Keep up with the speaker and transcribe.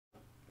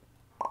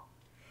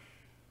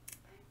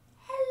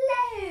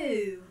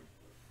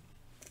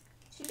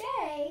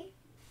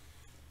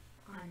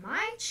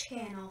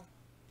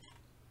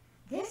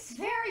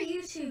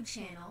YouTube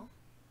channel,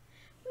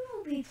 we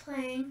will be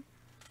playing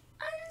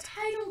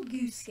Untitled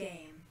Goose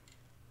Game.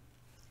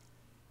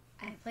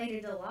 I've played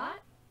it a lot.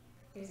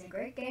 It's a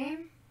great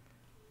game.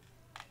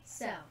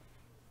 So,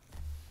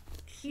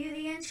 cue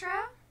the intro.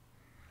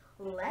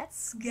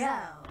 Let's go.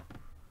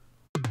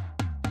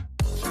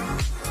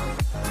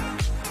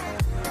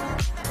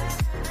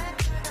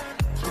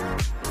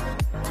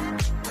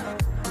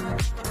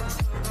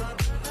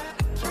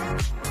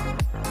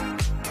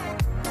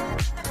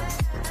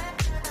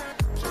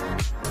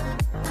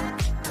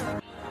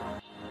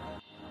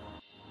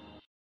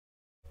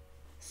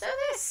 So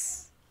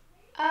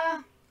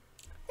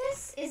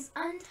this is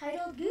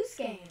Untitled Goose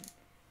Game.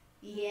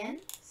 Begin,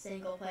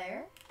 single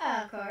player,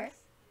 of course.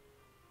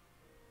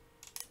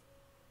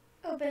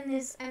 Open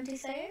this empty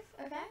save,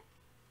 okay?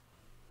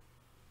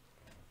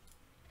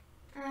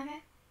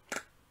 Okay.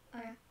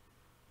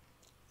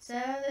 So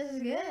this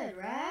is good,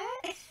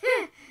 right?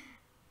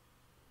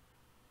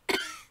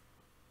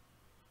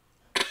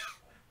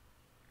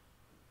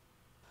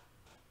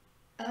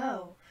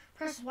 Oh,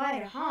 press Y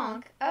to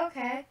honk,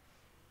 okay.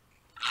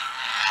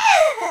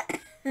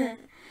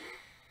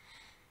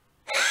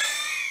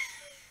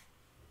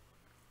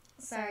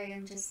 Sorry,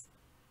 I'm just...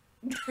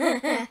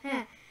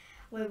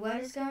 Wait, what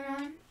is going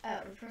on?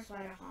 Oh, press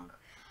Y to honk.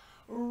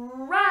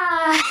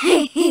 Right!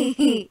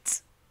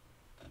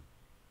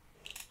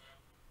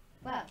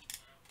 Wow.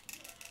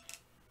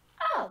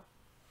 Oh.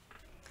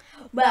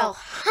 Well,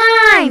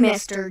 hi,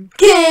 Mr.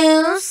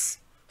 Goose!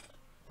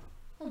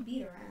 He'll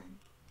beat around.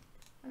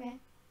 Okay.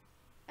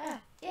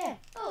 Yeah.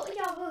 Oh,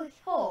 yeah,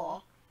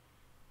 oh.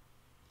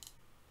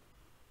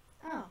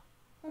 Oh,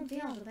 won't be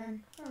able to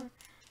then. Okay.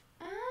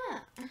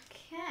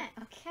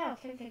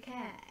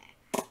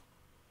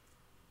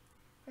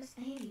 Press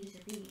A to use a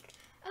beak.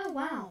 Oh,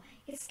 wow.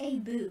 It's a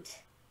boot.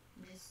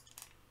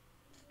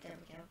 There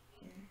we go.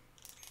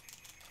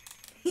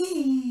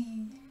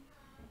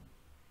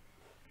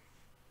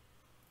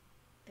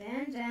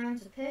 Bend down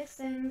to pick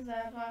things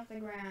up off the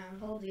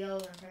ground. Hold the L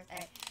and press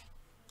A.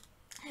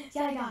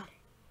 Yeah, I got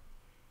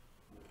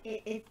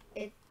it.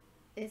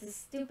 It's a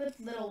stupid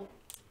little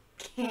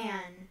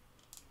can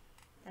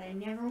that I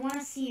never want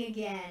to see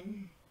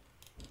again.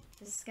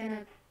 Just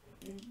gonna,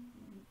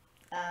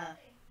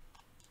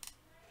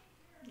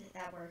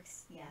 that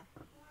works, yeah.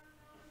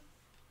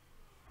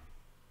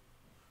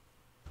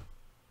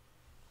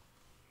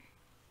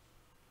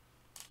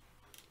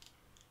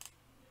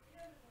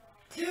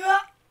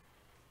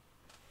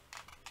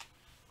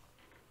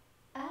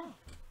 Oh,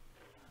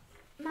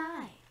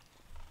 my.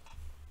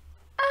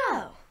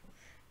 Oh,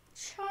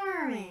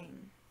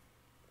 charming.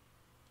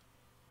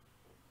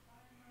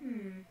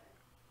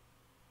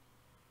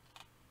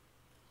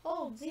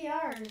 Hold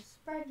ZR to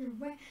spread your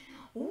wings.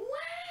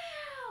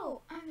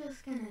 Wow! I'm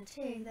just gonna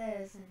take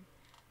this and...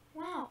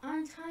 Wow,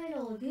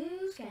 Untitled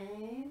Goose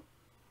Game.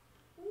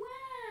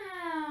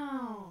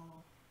 Wow!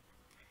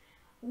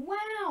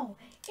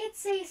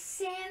 It's a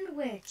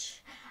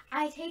sandwich.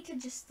 I'd hate to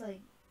just,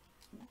 like...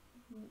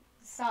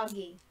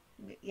 Soggy.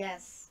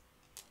 Yes.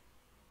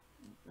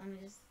 Let me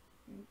just...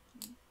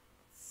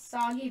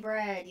 Soggy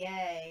bread,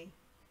 yay.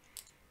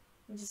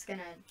 I'm just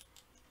gonna...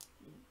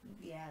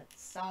 Yeah,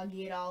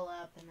 soggy it all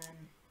up and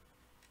then...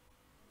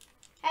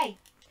 Hey!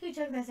 Who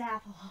took this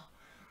apple?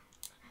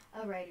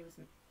 Oh, right, it was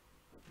me.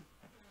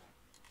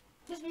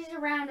 Just because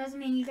you're around doesn't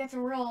mean you get to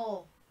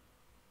roll.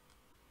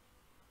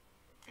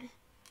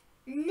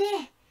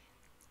 Meh.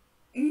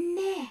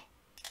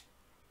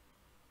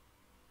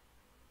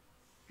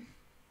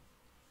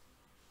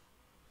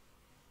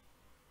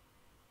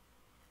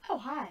 Oh,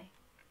 hi.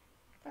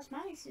 Press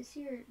minus to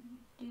see your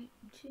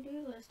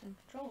to-do list and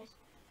controls.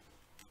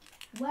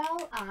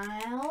 Well,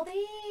 I'll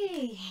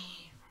be...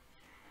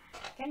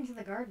 Get into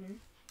the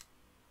garden.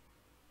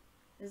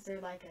 Is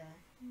there like a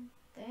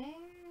thing?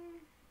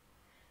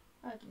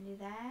 Oh, I can do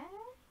that.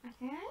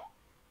 Okay.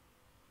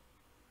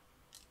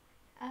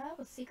 Oh,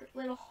 a secret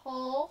little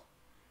hole.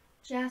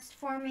 Just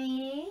for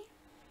me.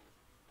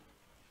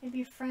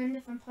 Maybe a friend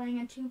if I'm playing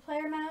in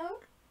 2-player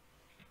mode.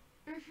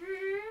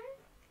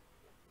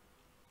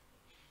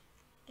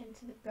 Get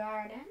into the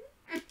garden.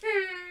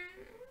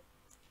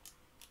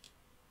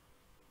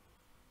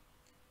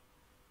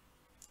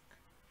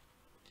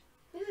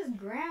 Who's this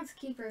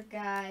groundskeeper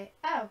guy?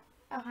 Oh,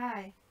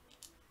 hi.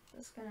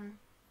 Just gonna,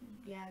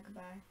 yeah,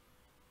 goodbye.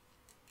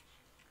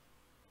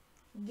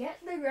 Get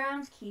the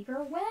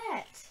groundskeeper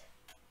wet.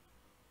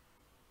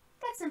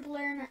 That's simple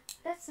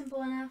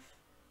enough.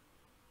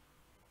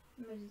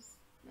 Let me just,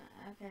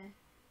 okay.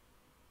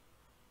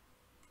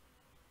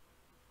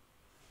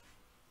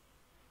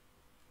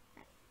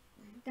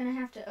 I'm gonna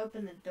have to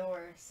open the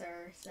door,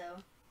 sir,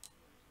 so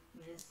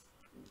just...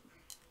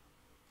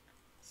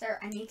 Sir,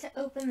 I need to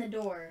open the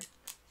door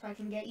so I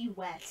can get you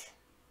wet.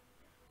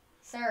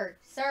 Sir.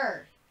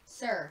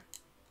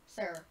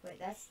 Wait,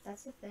 that's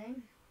the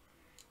thing?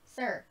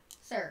 Sir.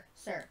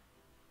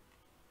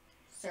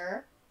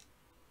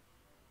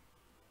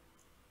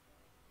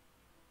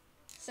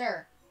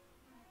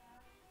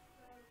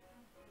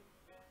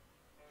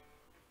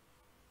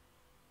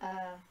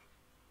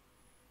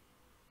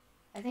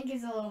 I think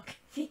he's a little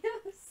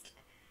confused.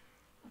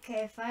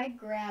 Okay, if I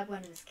grab one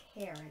of his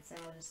carrots, then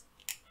I'll just...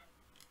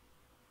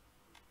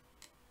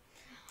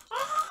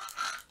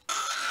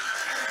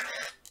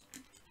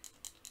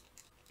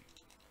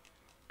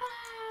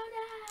 Oh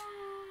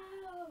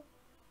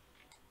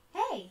no!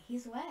 Hey,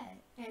 he's wet,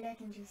 and I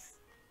can just...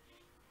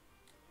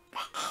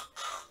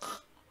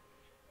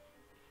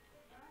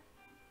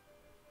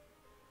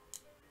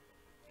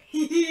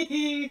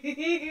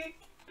 You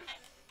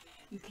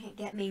can't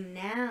get me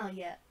now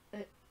yet.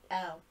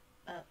 Oh.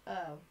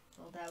 Well,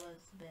 that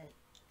was a bit...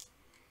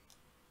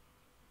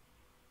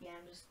 Yeah,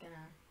 I'm just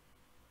gonna...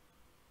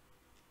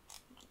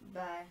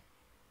 Bye.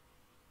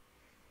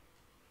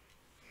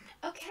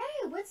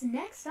 Okay, what's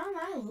next on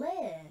my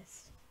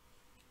list?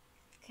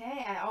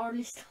 Okay, I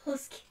already stole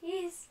his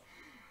keys.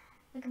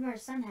 Look at my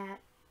sun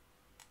hat.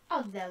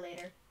 I'll do that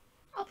later.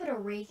 I'll put a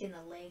rake in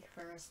the lake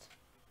first.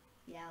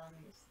 Yeah, let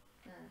me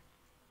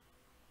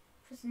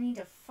just need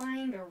to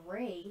find a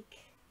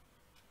rake.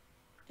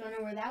 Don't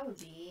know where that would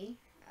be.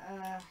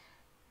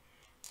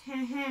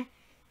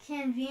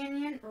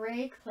 Convenient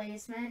rake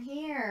placement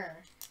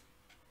here.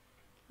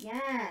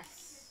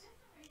 Yes.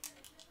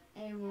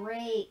 A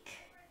rake.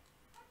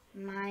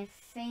 My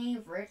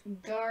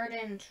favorite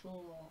garden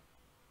tool.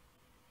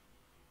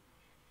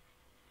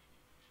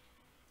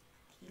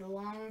 The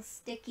long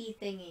sticky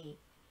thingy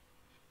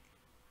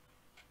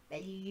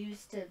that you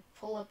use to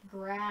pull up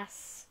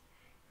grass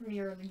from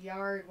your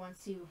yard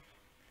once you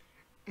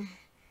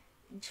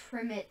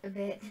trim it a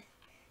bit.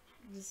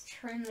 Just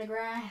trim the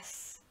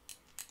grass.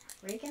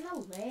 Rake in the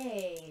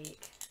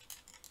lake.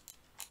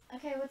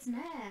 Okay, what's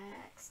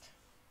next?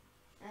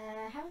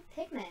 Have a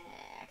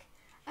picnic.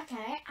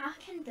 Okay, I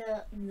can do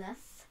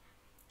this.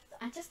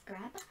 I just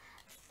grab a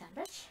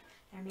sandwich.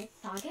 Let me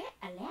soggy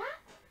earlier.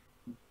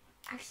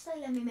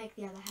 Actually, let me make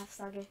the other half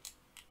soggy.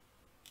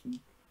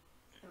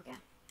 Okay.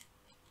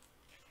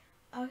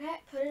 Okay,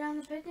 put it on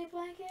the picnic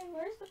blanket.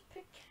 Where's the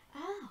pic?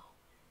 Oh.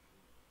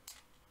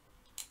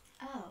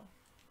 Oh.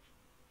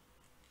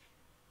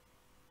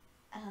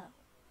 Oh.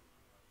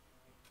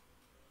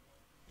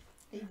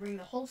 You bring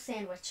the whole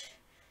sandwich.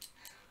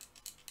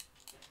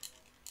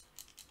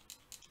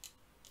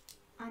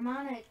 I'm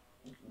on a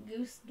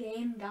Goose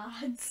Game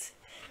Gods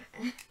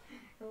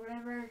or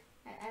whatever.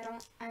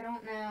 I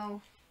don't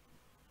know.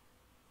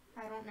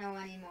 I don't know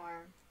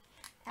anymore.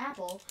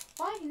 Apple.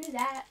 Well, I can do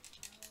that.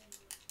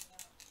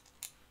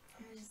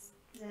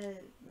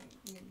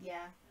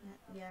 Yeah.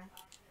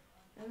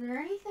 Is there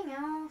anything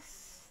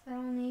else that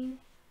I'll need?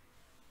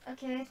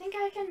 Okay, I think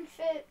I can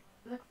fit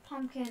the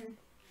pumpkin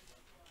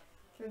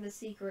through the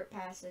secret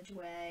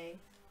passageway.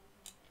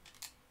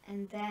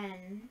 And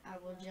then I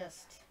will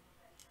just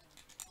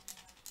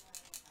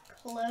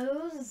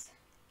close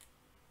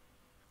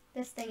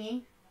this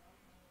thingy.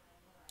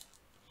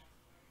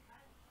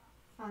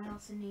 I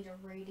also need a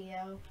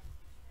radio.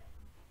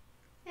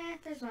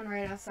 There's one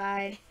right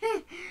outside.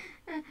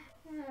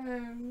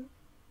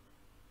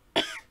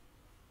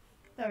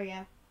 There we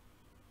go.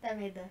 That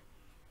made the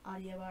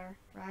audio bar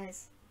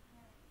rise.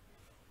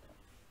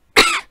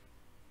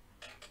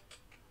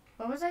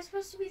 What was I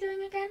supposed to be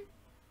doing again?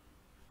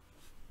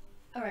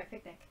 Alright,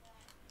 picnic.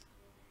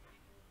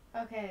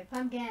 Okay,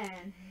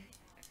 pumpkin.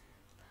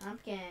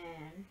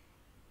 Pumpkin.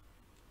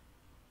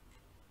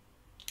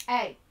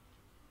 Hey.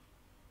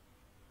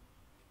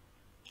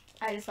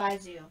 I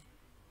despise you.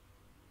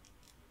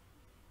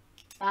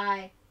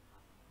 Bye.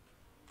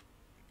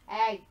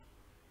 Hey.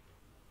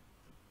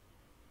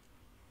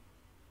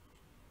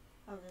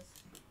 Oh, this.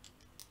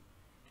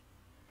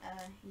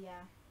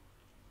 Yeah.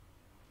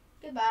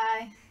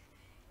 Goodbye.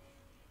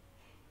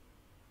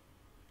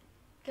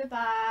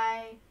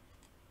 Goodbye.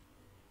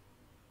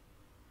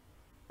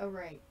 Oh,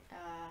 right.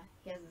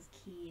 He has his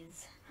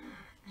keys.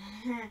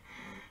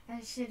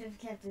 I should have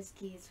kept his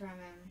keys from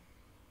him.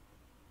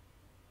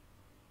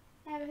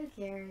 Yeah, but who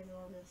cares?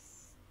 We'll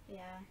just,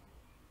 yeah.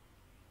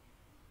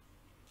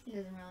 He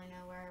doesn't really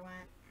know where I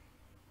went.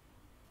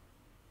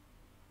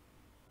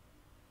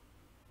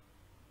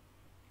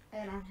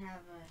 I don't have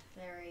a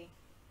very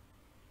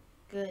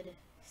good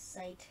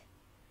sight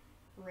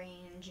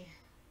range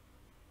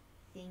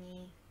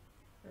thingy,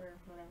 or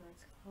whatever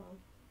it's called.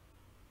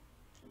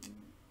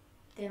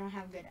 They don't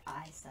have good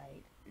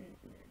eyesight.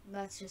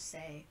 Let's just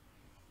say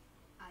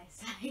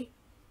eyesight.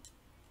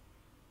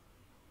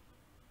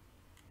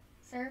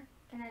 Sir,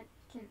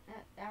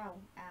 ow.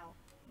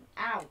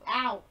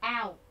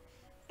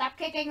 Stop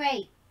kicking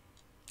me.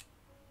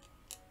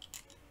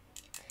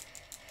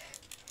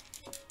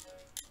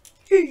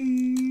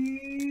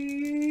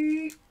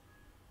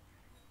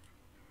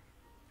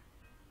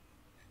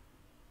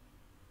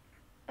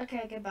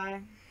 Okay,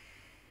 goodbye.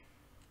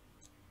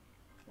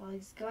 Well,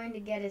 he's going to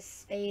get his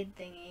spade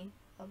thingy.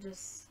 I'll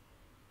just,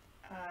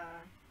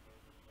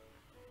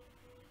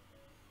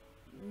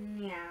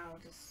 yeah, I'll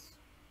just...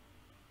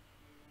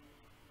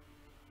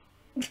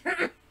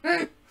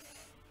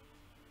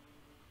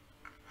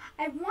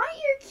 I want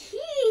your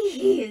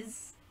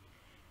keys!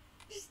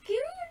 Just give me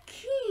your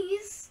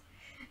keys,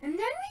 and then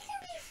we can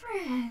be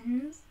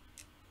friends.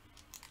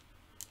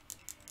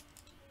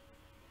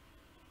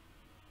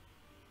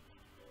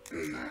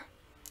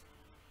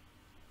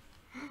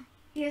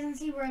 He doesn't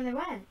see where they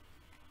went.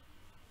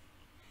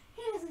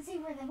 He doesn't see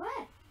where they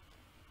went.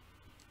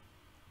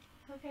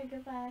 Okay,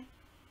 goodbye.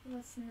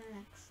 What's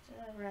next?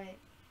 Right.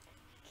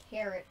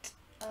 Carrot.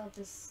 I'll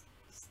just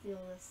steal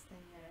this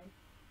thing that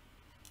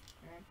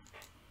I grabbed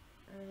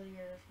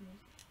earlier.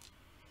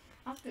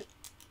 I'll have to...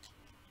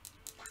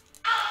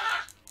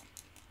 Ah!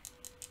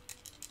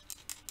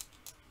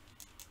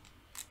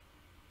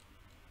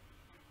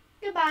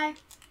 Goodbye.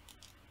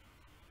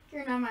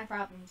 You're not my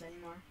problems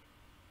anymore.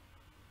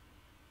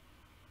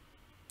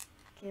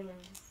 Okay, let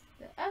me just...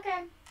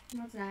 Okay,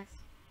 what's next?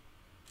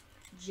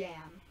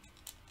 Jam.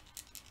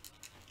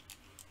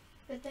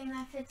 Good thing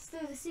that fits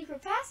through the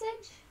secret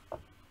passage.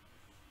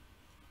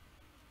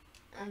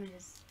 I'm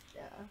just...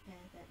 okay,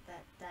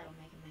 that'll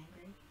make him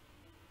angry.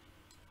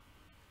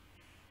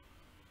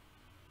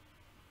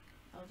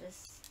 I'll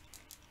just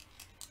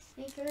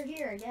sneak over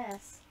here, I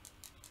guess.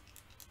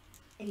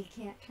 And you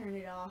can't turn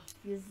it off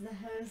because the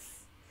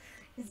house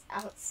is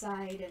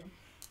outside and,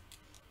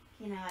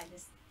 you know, I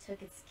just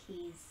took its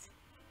keys.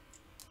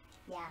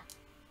 Yeah.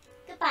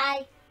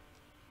 Goodbye.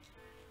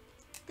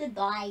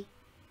 Goodbye.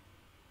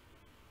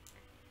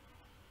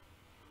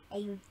 Are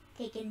you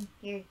taking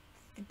your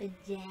stupid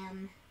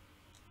jam?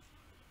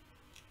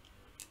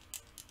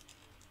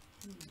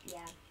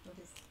 Yeah, we'll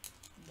just,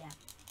 yeah.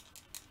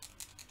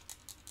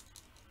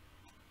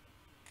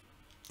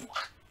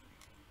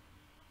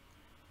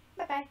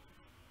 Bye-bye.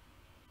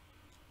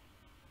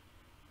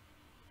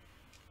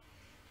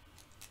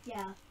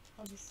 Yeah,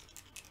 I'll just...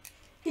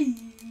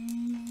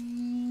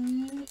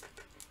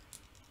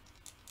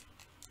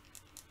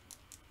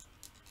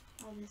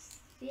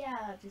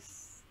 yeah,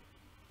 just...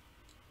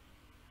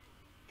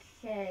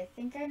 Okay, I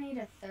think I need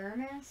a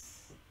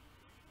thermos.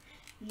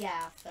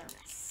 Yeah,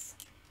 thermos.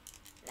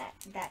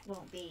 That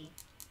won't be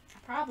a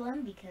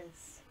problem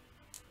because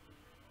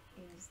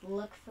you just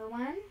look for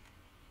one.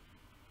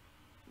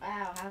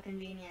 Wow, how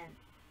convenient.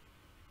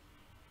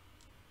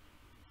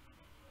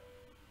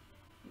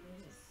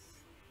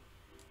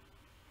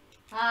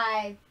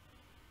 Hi.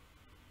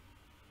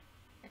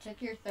 I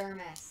took your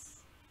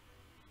thermos.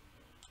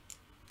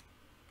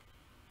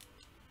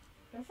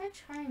 What if I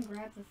try and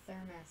grab the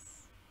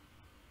thermos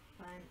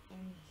when I'm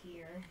in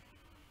here?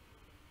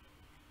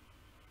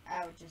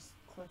 I would just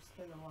clips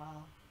through the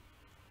wall.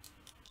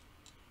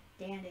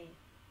 Dandy.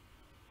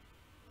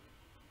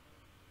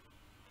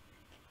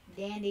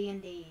 Dandy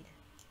indeed.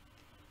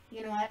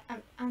 You know what?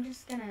 I'm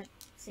just gonna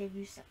save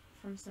you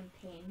from some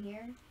pain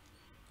here.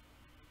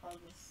 I'll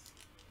just,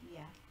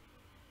 yeah.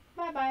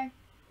 Bye bye.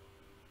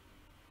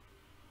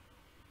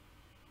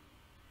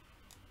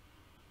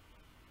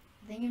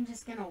 I think I'm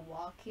just gonna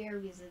walk here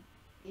because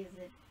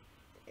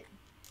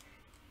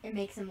it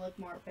makes him look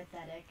more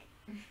pathetic.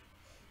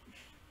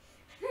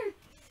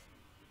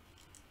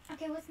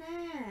 Okay, what's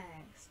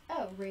next?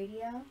 Oh,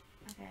 radio.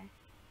 Okay.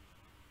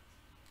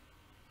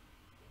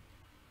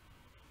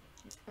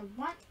 I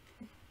want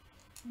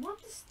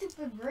the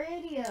stupid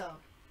radio.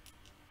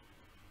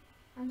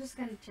 I'm just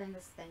gonna turn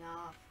this thing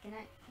off. Can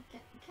I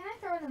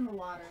throw it in the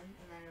water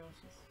and then it'll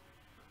just...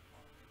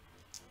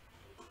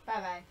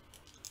 Bye bye.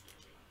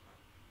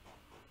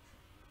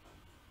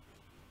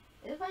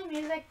 Is it playing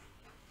music?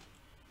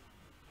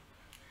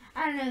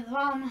 I don't know, the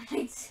volume on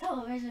my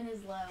television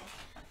is low.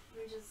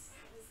 We're just...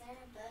 Is there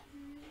a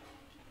button I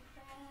can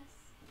press?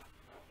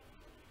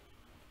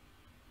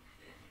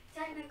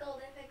 Technical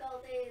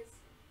difficulties.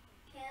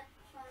 Can't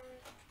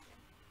find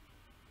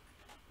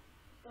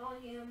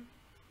volume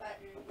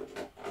button.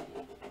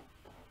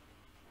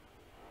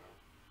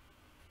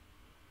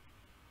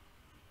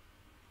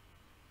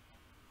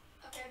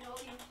 Okay,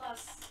 volume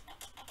plus.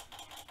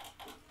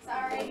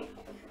 Sorry.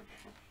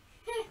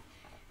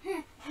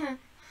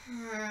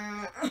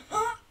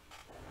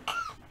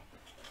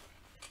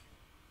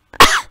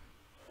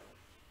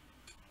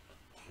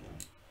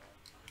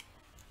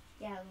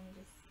 Yeah, let me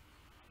just...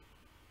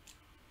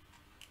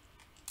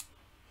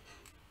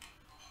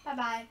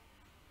 Bye-bye.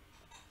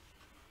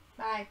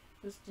 Bye.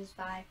 Just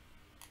bye.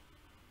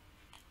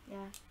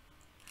 Yeah.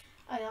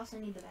 Oh, I also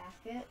need the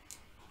basket.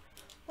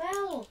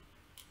 Well,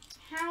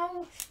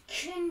 how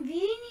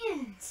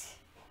convenient.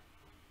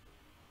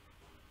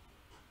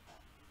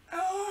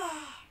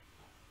 Oh.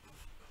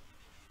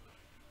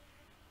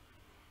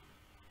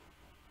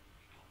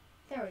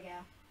 There we go.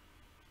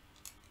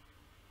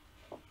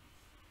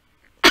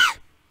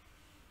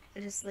 I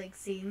just like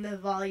seeing the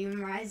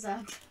volume rise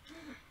up.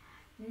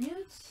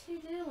 New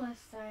to-do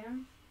list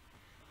item.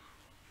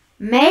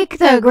 Make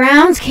the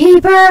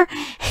groundskeeper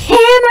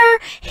hammer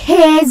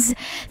his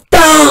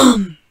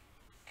thumb.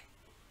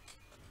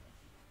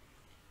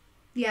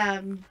 Yeah,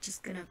 I'm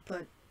just gonna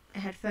put a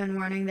headphone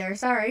warning there.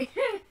 Sorry.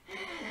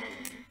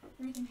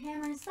 Make him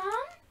hammer his thumb.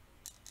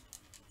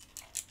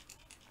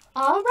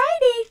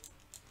 Alrighty.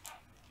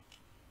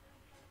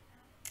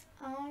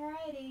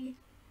 Alrighty.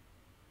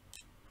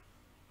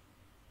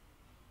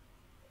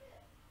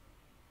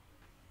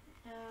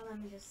 Let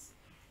me just...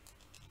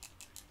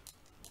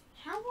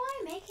 How do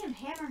I make him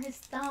hammer his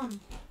thumb?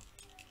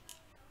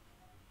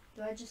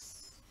 Do I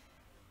just...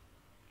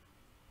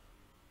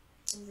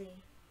 Z.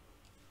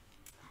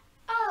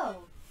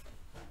 Oh!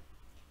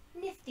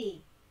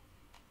 Nifty.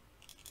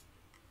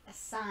 A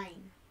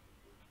sign.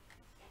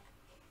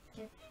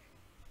 Okay.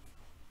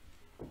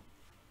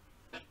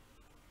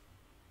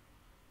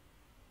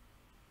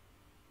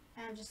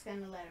 I'm just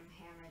gonna let him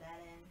hammer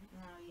that in,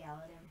 and I'll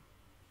yell at him.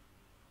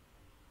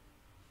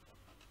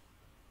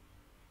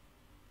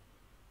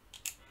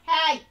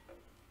 Hey!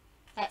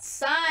 That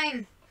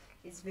sign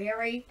is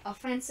very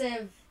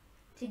offensive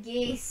to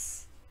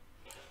geese.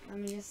 Let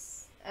me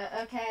just...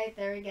 okay,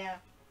 there we go.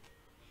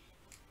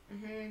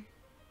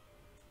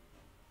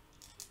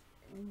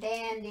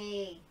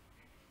 Dandy.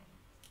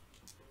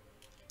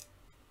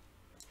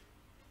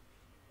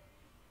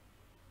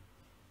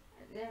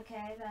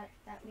 Okay,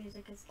 that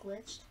music is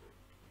glitched.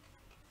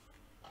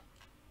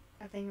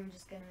 I think I'm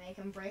just gonna make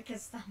him break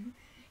his thumb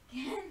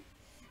again.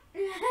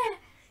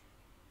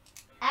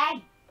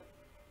 Hey!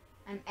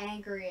 I'm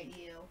angry at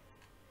you.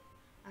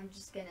 I'm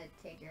just gonna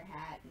take your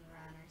hat and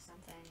run or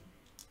something.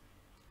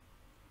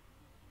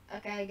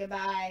 Okay,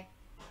 goodbye.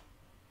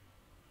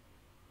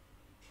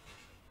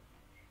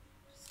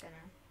 Just gonna...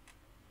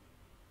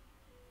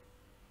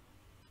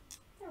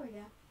 There we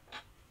go.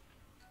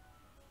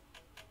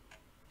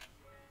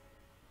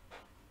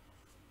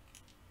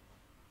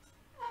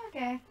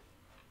 Okay.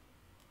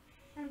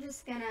 I'm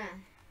just gonna...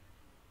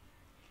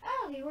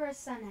 Oh, he wore a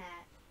sun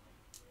hat.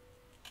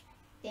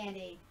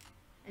 Dandy.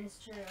 And it's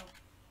true.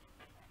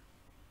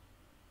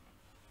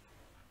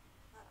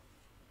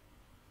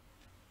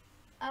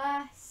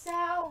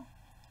 So...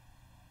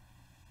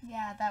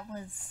 Yeah, that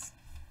was...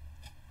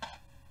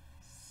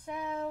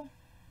 So...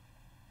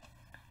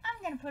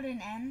 I'm gonna put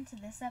an end to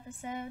this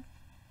episode.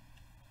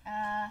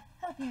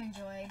 Hope you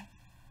enjoyed.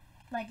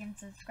 Like and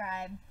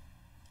subscribe,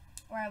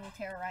 or I will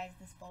terrorize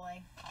this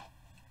boy.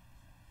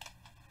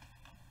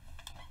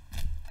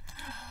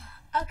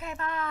 Okay,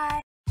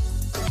 bye!